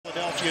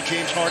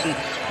James Harden,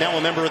 now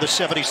a member of the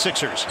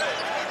 76ers.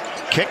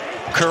 Kick,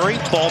 Curry,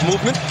 ball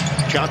movement.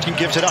 Johnson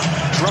gives it up.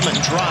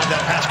 Drummond drive.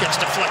 That pass gets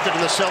deflected,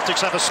 and the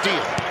Celtics have a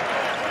steal.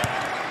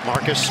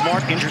 Marcus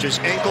Smart injures his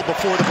ankle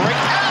before the break.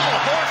 Al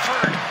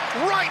Horford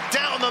right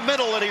down the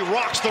middle, and he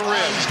rocks the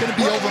rim. He's going to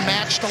be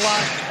overmatched a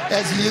lot,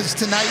 as he is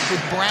tonight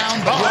with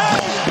Brown. But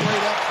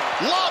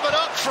lob it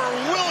up for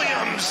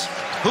Williams,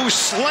 who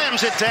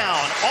slams it down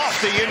off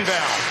the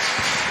inbound.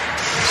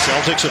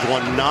 Celtics have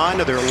won 9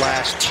 of their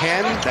last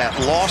 10. That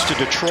loss to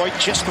Detroit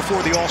just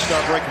before the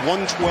All-Star break,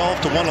 112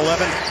 to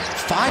 111.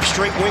 5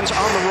 straight wins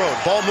on the road.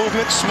 Ball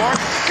movement, Smart,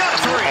 got a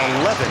 3.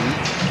 11,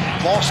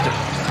 Boston.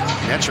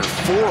 Nets are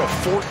 4 of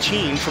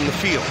 14 from the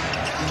field.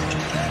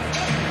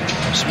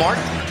 Smart,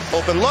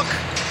 open look,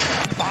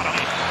 bottom,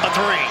 a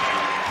 3.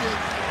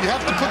 You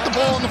have to put the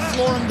ball on the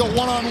floor and go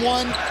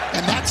one-on-one,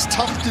 and that's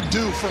tough to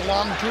do for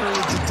long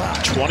periods of time.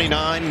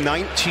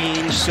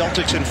 29-19,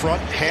 Celtics in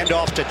front.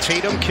 Handoff to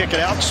Tatum, kick it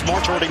out.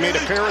 Smart's already made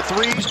a pair of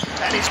 3s,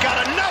 and he's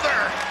got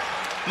another.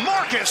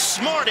 Marcus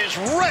Smart is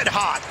red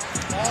hot.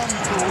 Long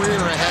career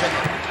ahead of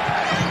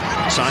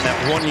him. Signed that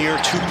 1-year,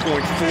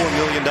 $2.4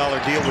 million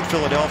deal with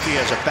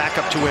Philadelphia as a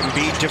backup to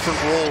Embiid. Different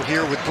role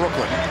here with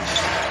Brooklyn.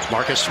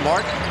 Marcus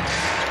Smart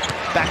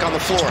back on the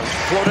floor.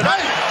 Floated up.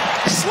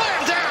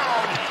 Slam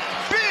down.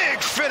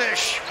 Big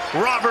finish.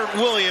 Robert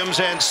Williams,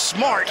 and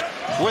Smart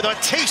with a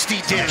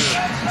tasty dish.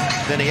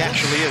 Then he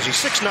actually is.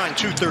 He's 6'9",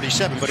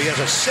 237, but he has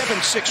a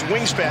 7'6"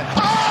 wingspan.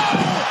 Oh!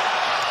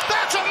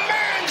 That's a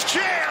man's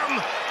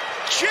jam.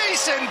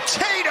 Jason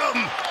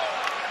Tatum.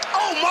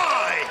 Oh,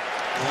 my.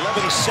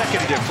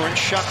 11-second difference,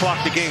 shot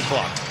clock to game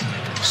clock.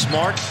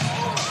 Smart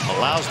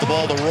allows the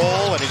ball to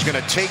roll, and he's going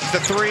to take the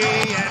 3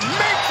 and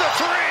make the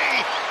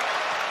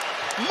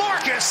 3!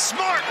 Marcus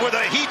Smart with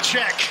a heat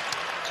check.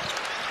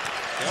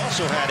 They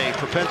also had a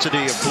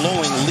propensity of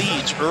blowing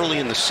leads early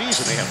in the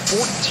season. They have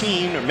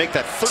 14, or make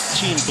that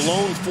 13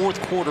 blown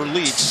fourth quarter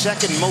leads,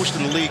 second most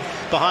in the league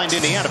behind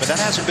Indiana, but that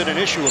hasn't been an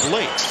issue of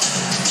late.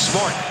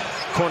 Smart,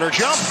 corner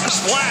jump,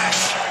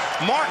 splash.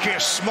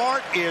 Marcus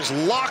Smart is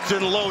locked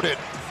and loaded.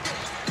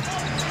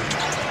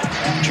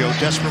 Joe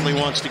desperately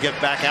wants to get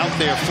back out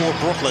there for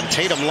Brooklyn.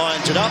 Tatum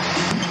lines it up.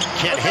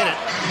 Can't hit it.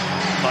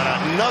 But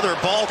another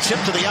ball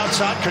tipped to the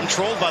outside,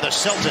 controlled by the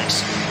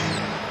Celtics.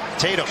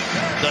 Tatum,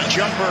 the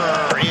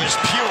jumper is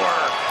pure.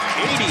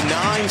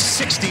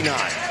 89-69.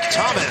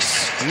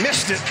 Thomas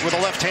missed it with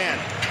a left hand.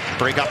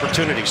 Break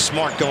opportunity.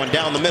 Smart going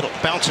down the middle.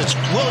 Bounces.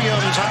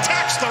 Williams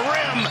attacks the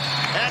rim.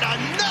 And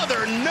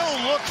another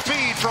no-look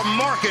feed from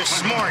Marcus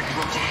Smart.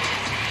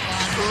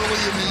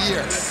 Early in the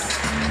year.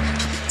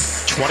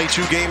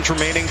 22 games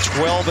remaining,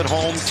 12 at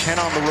home, 10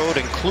 on the road,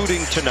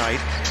 including tonight.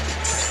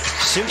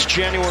 Since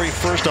January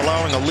 1st,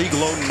 allowing a league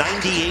low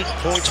 98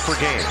 points per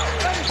game.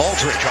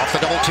 Aldridge off the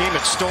double team.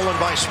 It's stolen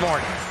by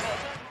Smart.